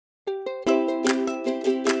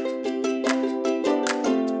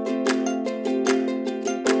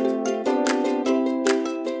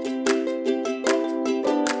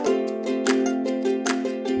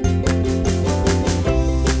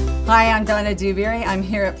Hi, I'm Donna Dewberry. I'm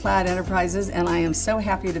here at Plaid Enterprises, and I am so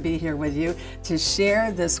happy to be here with you to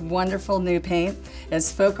share this wonderful new paint. It's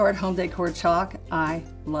FolkArt Home Decor Chalk. I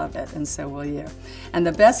love it, and so will you. And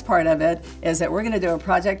the best part of it is that we're going to do a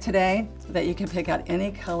project today that you can pick out any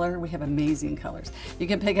color. We have amazing colors. You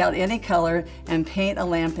can pick out any color and paint a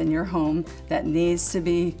lamp in your home that needs to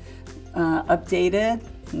be updated.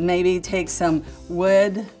 Maybe take some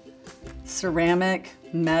wood, ceramic,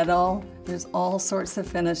 metal. There's all sorts of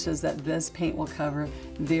finishes that this paint will cover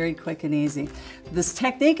very quick and easy. This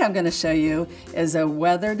technique I'm going to show you is a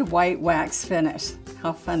weathered white wax finish.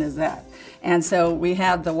 How fun is that? And so we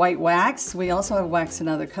have the white wax. We also have wax in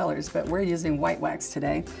other colors, but we're using white wax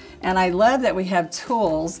today. And I love that we have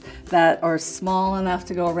tools that are small enough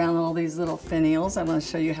to go around all these little finials. I'm going to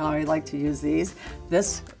show you how I like to use these.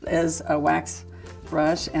 This is a wax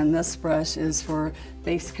brush, and this brush is for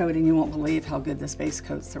base coating. You won't believe how good this base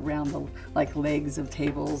coats around the legs of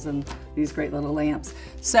tables and these great little lamps.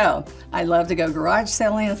 So I love to go garage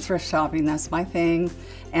selling and thrift shopping. That's my thing.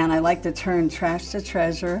 And I like to turn trash to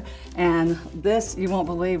treasure. And this, you won't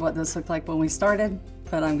believe what this looked like when we started,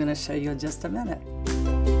 but I'm going to show you in just a minute.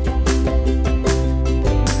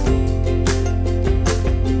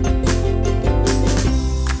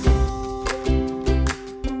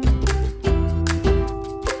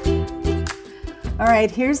 All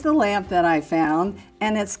right, here's the lamp that I found,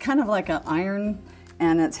 and it's kind of like an iron,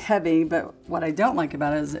 and it's heavy, but what I don't like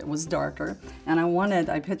about it is it was darker, and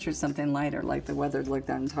I pictured something lighter, like the weathered look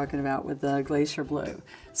that I'm talking about with the glacier blue.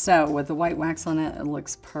 So with the white wax on it, it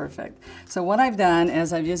looks perfect. So what I've done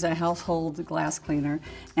is I've used a household glass cleaner,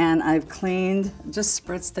 and I've cleaned, just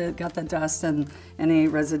spritzed it, got the dust and any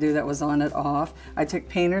residue that was on it off. I took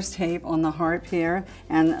painter's tape on the harp here,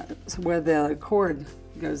 and where the cord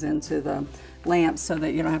goes into the lamp so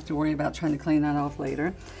that you don't have to worry about trying to clean that off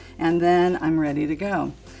later. And then I'm ready to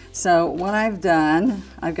go. So what I've done,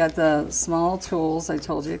 I've got the small tools, I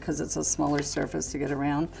told you, because it's a smaller surface to get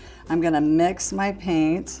around. I'm going to mix my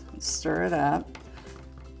paint, stir it up.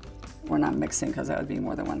 We're not mixing because that would be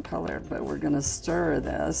more than one color, but we're going to stir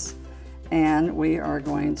this. And we are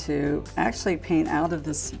going to actually paint out of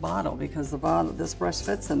this bottle because this brush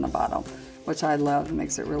fits in the bottle, which I love. It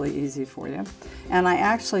makes it really easy for you. And I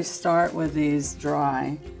actually start with these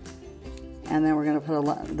dry, and then we're going to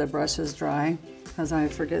put the brushes dry, because I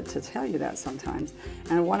forget to tell you that sometimes.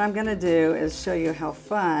 And what I'm going to do is show you how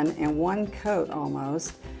fun, in one coat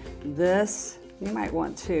almost, this, you might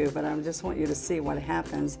want two, but I just want you to see what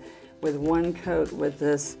happens with one coat with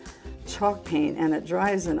this chalk paint, and it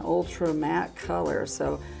dries an ultra matte color,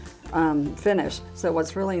 so finish. So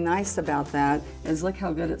what's really nice about that is look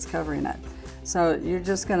how good it's covering it. So you're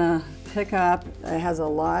just gonna pick up, it has a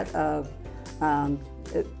lot of,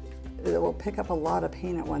 it will pick up a lot of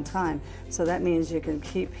paint at one time. So that means you can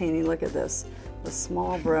keep painting. Look at this. The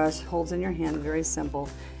small brush holds in your hand, very simple,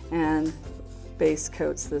 and base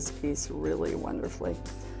coats this piece really wonderfully.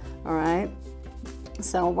 All right.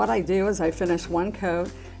 So what I do is I finish one coat,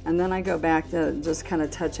 and then I go back to just kind of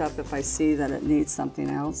touch up if I see that it needs something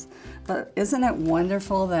else. But isn't it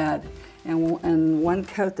wonderful that in one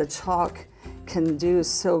coat the chalk can do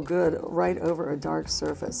so good right over a dark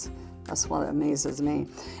surface? That's what amazes me.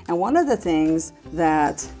 And one of the things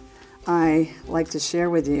that I like to share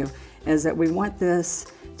with you is that we want this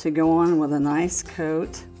to go on with a nice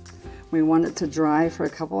coat. We want it to dry for a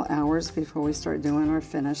couple hours before we start doing our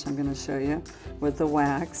finish. I'm going to show you with the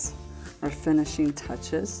wax, our finishing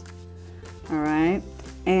touches. All right,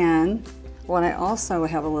 and what I also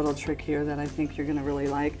have a little trick here that I think you're going to really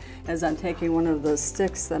like is I'm taking one of the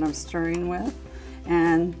sticks that I'm stirring with,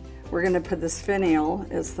 and we're going to put this finial.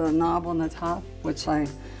 It's the knob on the top, which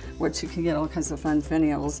you can get all kinds of fun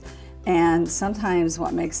finials. And sometimes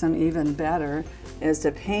what makes them even better is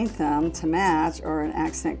to paint them to match or an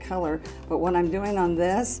accent color. But what I'm doing on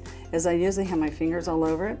this is I usually have my fingers all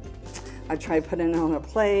over it. I try putting it on a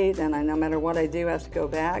plate, and no matter what I do, I have to go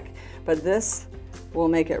back. But this will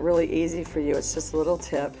make it really easy for you. It's just a little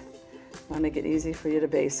tip. I'll make it easy for you to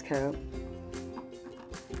base coat.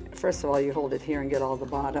 First of all, you hold it here and get all the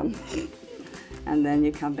bottom, and then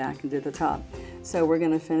you come back and do the top. So we're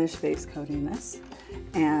going to finish base coating this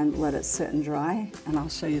and let it sit and dry, and I'll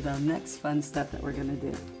show you the next fun step that we're going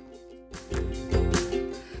to do.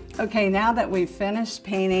 Okay, now that we've finished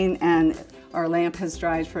painting and our lamp has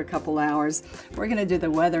dried for a couple hours, we're going to do the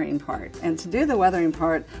weathering part. And to do the weathering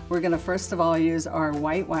part, we're going to first of all use our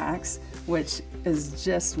white wax, which is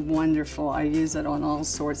just wonderful. I use it on all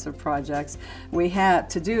sorts of projects. We have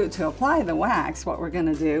to apply the wax, what we're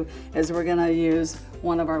going to do is we're going to use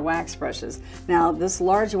one of our wax brushes. Now this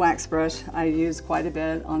large wax brush I use quite a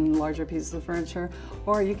bit on larger pieces of furniture,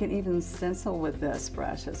 or you can even stencil with this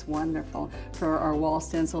brush. It's wonderful for our wall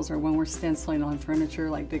stencils or when we're stenciling on furniture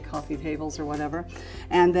like big coffee tables or whatever.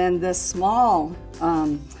 And then this small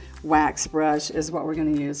wax brush is what we're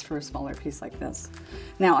going to use for a smaller piece like this.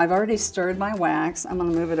 Now I've already stirred my wax. I'm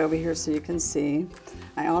going to move it over here so you can see.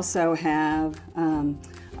 I also have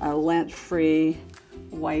a lint-free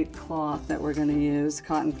white cloth that we're going to use,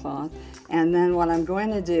 cotton cloth. And then what I'm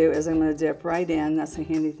going to do is I'm going to dip right in. That's the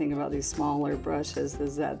handy thing about these smaller brushes,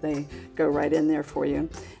 is that they go right in there for you.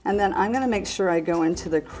 And then I'm going to make sure I go into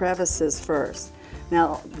the crevices first.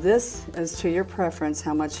 Now this is to your preference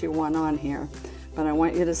how much you want on here, but I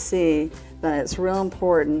want you to see that it's real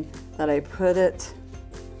important that I put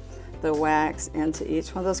the wax into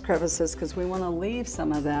each one of those crevices, because we want to leave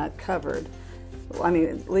some of that covered. I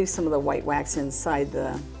mean, leave some of the white wax inside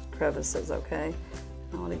the crevices, okay?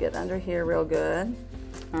 I want to get under here real good.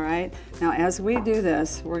 All right, now as we do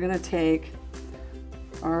this, we're going to take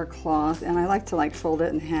our cloth, and I like to fold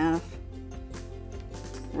it in half,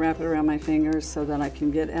 wrap it around my fingers so that I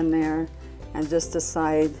can get in there and just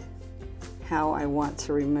decide how I want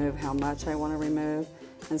to remove, how much I want to remove.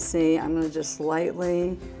 And see, I'm going to just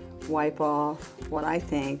lightly wipe off what I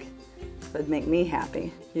think would make me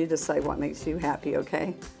happy. You decide what makes you happy,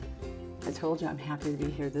 okay? I told you I'm happy to be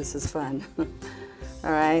here. This is fun.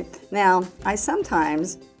 All right, now I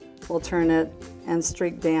sometimes will turn it and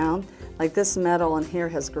streak down. Like this metal in here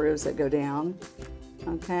has grooves that go down,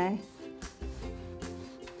 okay?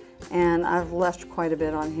 And I've left quite a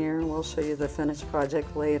bit on here. We'll show you the finished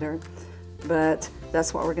project later, but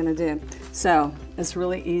that's what we're gonna do. So it's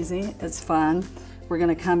really easy, it's fun. We're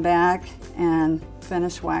gonna come back and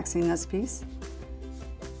finish waxing this piece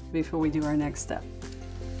before we do our next step.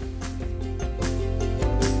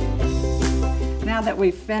 Now that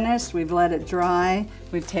we've finished, we've let it dry,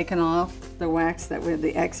 we've taken off the wax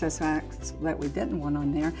the excess wax that we didn't want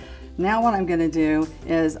on there. Now what I'm gonna do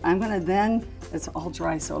is I'm gonna then, it's all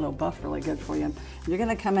dry so it'll buff really good for you. You're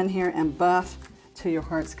gonna come in here and buff to your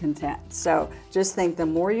heart's content. So just think the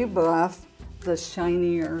more you buff, the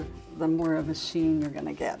shinier, the more of a sheen you're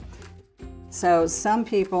gonna get. So some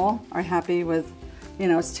people are happy with, you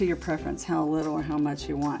know, it's to your preference how little or how much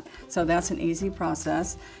you want. So that's an easy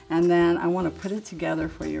process. And then I want to put it together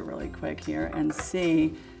for you really quick here and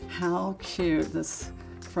see how cute this,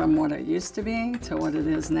 from what it used to be to what it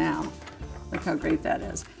is now. Look how great that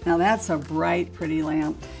is. Now that's a bright, pretty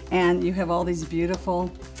lamp, and you have all these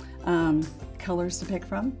beautiful colors to pick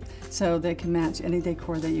from, so they can match any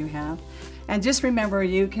decor that you have. And just remember,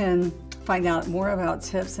 you can find out more about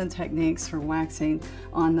tips and techniques for waxing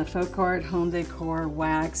on the FolkArt Home Decor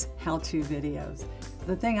Wax how-to videos.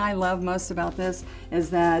 The thing I love most about this is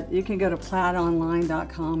that you can go to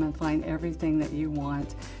plaidonline.com and find everything that you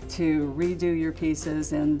want to redo your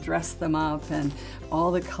pieces and dress them up, and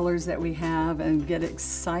all the colors that we have, and get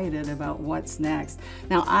excited about what's next.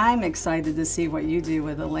 Now I'm excited to see what you do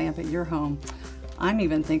with a lamp at your home. I'm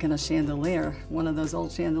even thinking a chandelier, one of those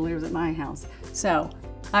old chandeliers at my house. So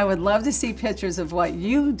I would love to see pictures of what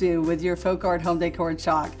you do with your FolkArt Home Decor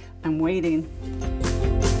chalk. I'm waiting.